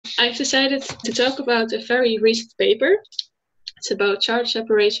I've decided to talk about a very recent paper. It's about charge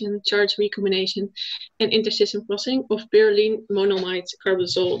separation, charge recombination, and intersystem crossing of perylenemonoimide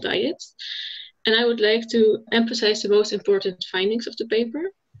carbazole dyads. And I would like to emphasize the most important findings of the paper.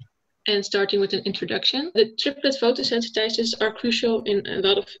 And starting with an introduction, the triplet photosensitizers are crucial in a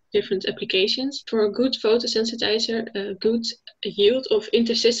lot of different applications. For a good photosensitizer, a good yield of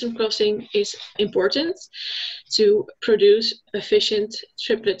intersystem crossing is important to produce efficient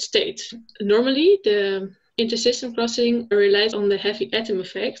triplet state. Normally, the intersystem crossing relies on the heavy atom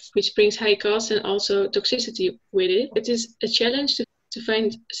effect, which brings high cost and also toxicity with it. It is a challenge to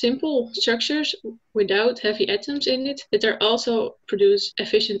find simple structures without heavy atoms in it that are also produce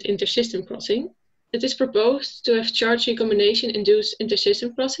efficient intersystem crossing. It is proposed to have charge recombination induced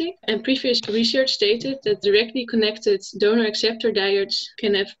intersystem crossing, and previous research stated that directly connected donor-acceptor dyads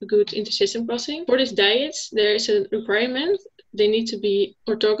can have good intersystem crossing. For these dyads, there is a requirement. They need to be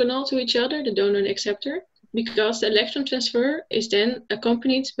orthogonal to each other, the donor and acceptor, because the electron transfer is then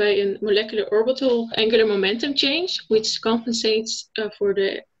accompanied by a molecular orbital angular momentum change, which compensates for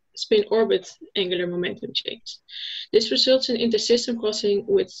the spin-orbit angular momentum change. This results in intersystem crossing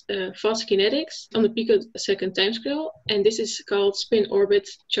with fast kinetics on the picosecond timescale, and this is called spin-orbit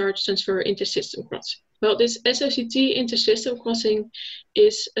charge transfer intersystem crossing. Well, this SOCT intersystem crossing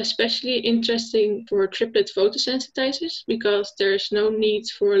is especially interesting for triplet photosensitizers because there's no need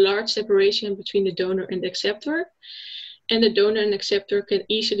for a large separation between the donor and the acceptor, and the donor and acceptor can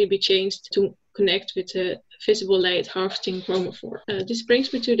easily be changed to connect with the visible light harvesting chromophore. This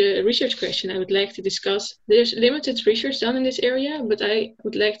brings me to the research question I would like to discuss. There's limited research done in this area, but I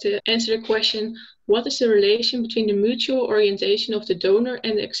would like to answer the question, what is the relation between the mutual orientation of the donor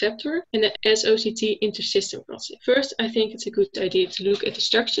and the acceptor and the SOCT intersystem crossing? First, I think it's a good idea to look at the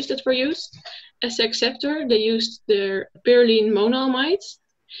structures that were used. As the acceptor, they used their perylenemonoimide.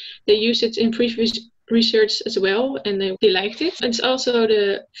 They used it in previous research as well, and they liked it. It's also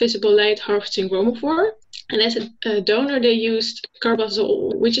the visible light harvesting chromophore. And as a donor, they used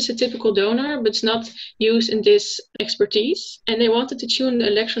Carbazole, which is a typical donor, but it's not used in this expertise. And they wanted to tune the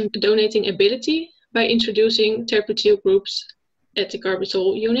electron donating ability by introducing terpentile groups at the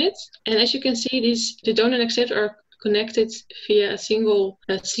Carbazole unit. And as you can see, the donor and acceptor are connected via a single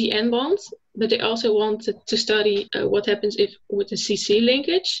CN bond, but they also wanted to study what happens if with the CC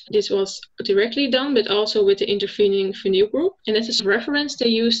linkage. This was directly done, but also with the intervening phenyl group. And as a reference, they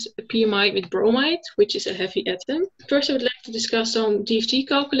used a PMI with bromide, which is a heavy atom. First, I would like to discuss some DFT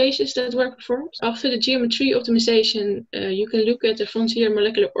calculations that were performed. After the geometry optimization, you can look at the frontier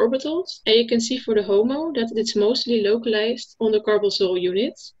molecular orbitals, and you can see for the HOMO that it's mostly localized on the Carbazole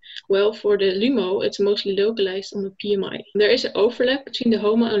units. Well, for the LUMO, it's mostly localized on the PMI. There is an overlap between the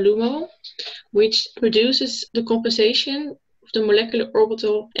HOMO and LUMO, which reduces the compensation of the molecular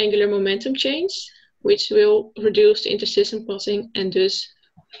orbital angular momentum change, which will reduce the intersystem crossing and thus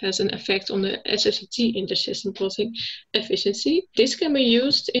has an effect on the SOCT intersystem crossing efficiency. This can be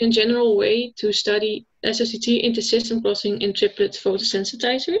used in a general way to study SOCT intersystem crossing in triplet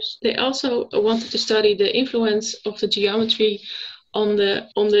photosensitizers. They also wanted to study the influence of the geometry on the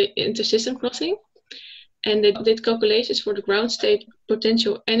intersystem crossing, and they did calculations for the ground state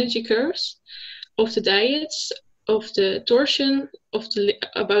potential energy curves of the dyads, of the torsion,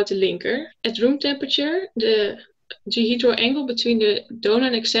 about the linker. At room temperature, the dihedral angle between the donor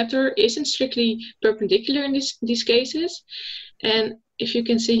and acceptor isn't strictly perpendicular in these cases, and if you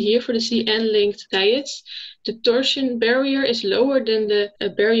can see here for the CN-linked dyads, the torsion barrier is lower than the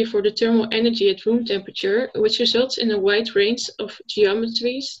barrier for the thermal energy at room temperature, which results in a wide range of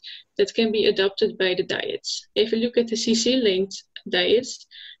geometries that can be adopted by the dyads. If you look at the CC-linked dyads,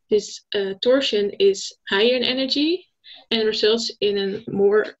 this torsion is higher in energy and results in a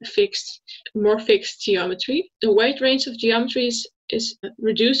more fixed geometry. The wide range of geometries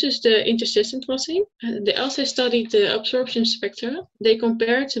reduces the intersystem crossing. They also studied the absorption spectra. They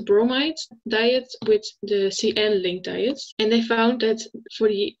compared the bromide dyad with the CN-linked dyads, and they found that for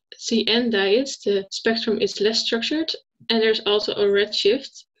the CN dyads, the spectrum is less structured, and there's also a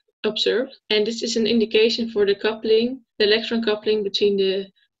redshift observed. And this is an indication for the electron coupling between the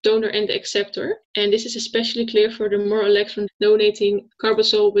donor and the acceptor. And this is especially clear for the more electron donating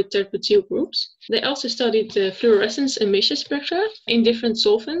carbazole with terpentile groups. They also studied the fluorescence emission spectra in different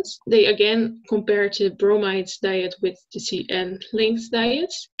solvents. They again compared the bromide dyad with the CN-linked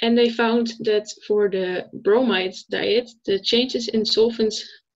dyads. And they found that for the bromide dyad, the changes in solvents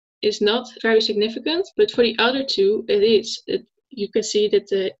is not very significant, but for the other two, it is. You can see that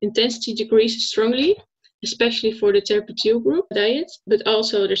the intensity decreases strongly, especially for the terpentile group dyad, but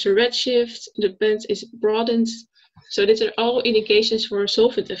also there's a redshift, the band is broadened, So these are all indications for a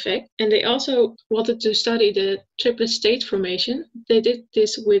solvent effect. And they also wanted to study the triplet state formation. They did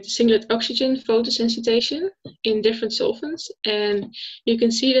this with singlet oxygen photosensitization in different solvents. And you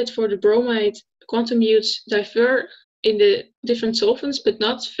can see that for the bromide, quantum mutes differ in the different solvents, but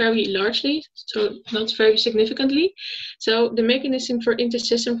not very largely, so not very significantly. So the mechanism for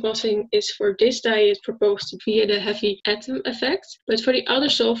intersystem crossing is for this diet proposed via the heavy atom effect. But for the other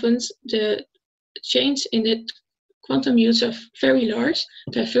solvents, the change in the quantum mutes are very large,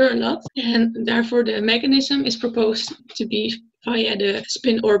 differ a lot, and therefore the mechanism is proposed to be via the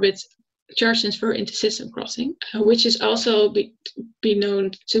spin orbit charge transfer intersystem crossing, which is also be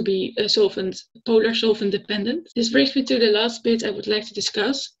known to be a polar solvent dependent. This brings me to the last bit I would like to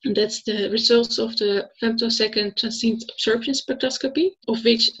discuss, and that's the results of the femtosecond transient absorption spectroscopy, of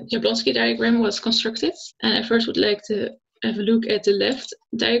which Jablonski diagram was constructed. And I first would like to have a look at the left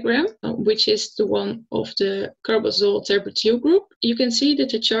diagram, which is the one of the carbazole terbityl group. You can see that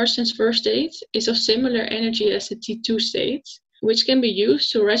the charge transfer state is of similar energy as the T2 state, which can be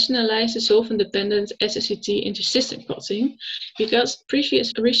used to rationalize the solvent-dependent SOCT intersystem crossing, because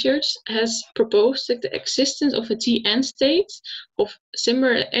previous research has proposed that the existence of a Tn state of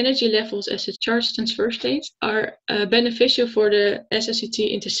similar energy levels as the charge transfer state are beneficial for the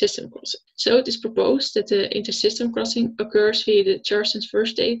SOCT intersystem crossing. So it is proposed that the intersystem crossing occurs via the charge transfer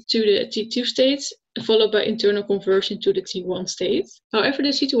state to the T2 states, followed by internal conversion to the T1 state. However,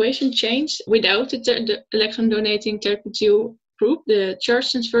 the situation changed without the electron donating terbityl group. The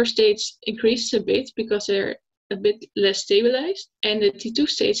charge transfer states increased a bit because they're a bit less stabilized, and the T2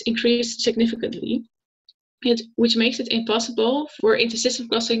 states increased significantly, which makes it impossible for intersystem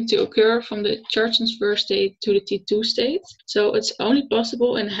crossing to occur from the charge transfer state to the T2 state. So it's only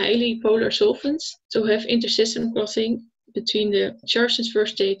possible in highly polar solvents to have intersystem crossing between the charge transfer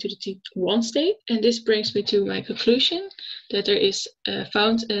state to the T1 state. And this brings me to my conclusion that there is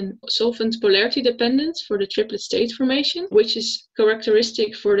found a solvent polarity dependence for the triplet state formation, which is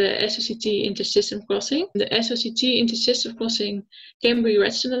characteristic for the SOCT intersystem crossing. The SOCT intersystem crossing can be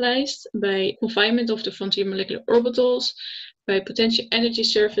rationalized by confinement of the frontier molecular orbitals, by potential energy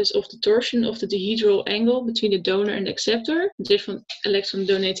surface of the torsion of the dihedral angle between the donor and the acceptor, different electron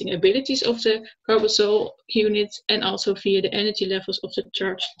donating abilities of the carbazole unit, and also via the energy levels of the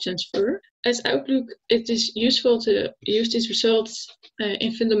charge transfer. As outlook, it is useful to use these results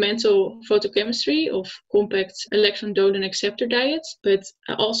in fundamental photochemistry of compact electron donor and acceptor dyads, but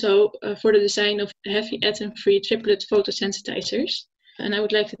also for the design of heavy atom-free triplet photosensitizers. And I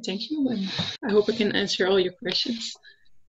would like to thank you, and I hope I can answer all your questions.